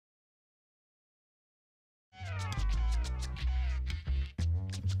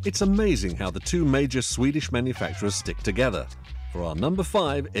It's amazing how the two major Swedish manufacturers stick together. For our number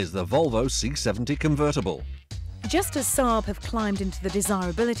 5 is the Volvo C70 Convertible. Just as Saab have climbed into the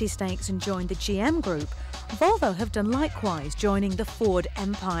desirability stakes and joined the GM group, Volvo have done likewise, joining the Ford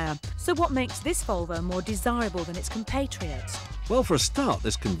empire. So what makes this Volvo more desirable than its compatriots? Well, for a start,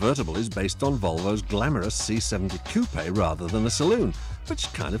 this convertible is based on Volvo's glamorous C70 Coupe rather than a saloon,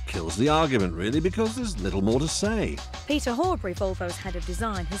 which kind of kills the argument really, because there's little more to say. Peter Horbury, Volvo's head of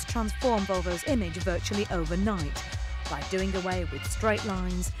design, has transformed Volvo's image virtually overnight by doing away with straight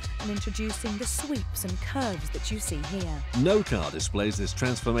lines and introducing the sweeps and curves that you see here. No car displays this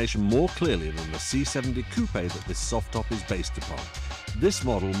transformation more clearly than the C70 Coupe that this soft top is based upon. This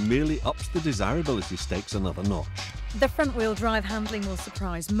model merely ups the desirability stakes another notch. The front-wheel drive handling will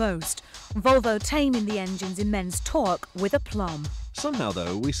surprise most, Volvo taming the engine's immense torque with aplomb. Somehow,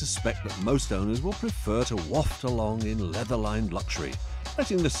 though, we suspect that most owners will prefer to waft along in leather-lined luxury,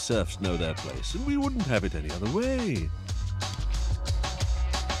 letting the serfs know their place, and we wouldn't have it any other way.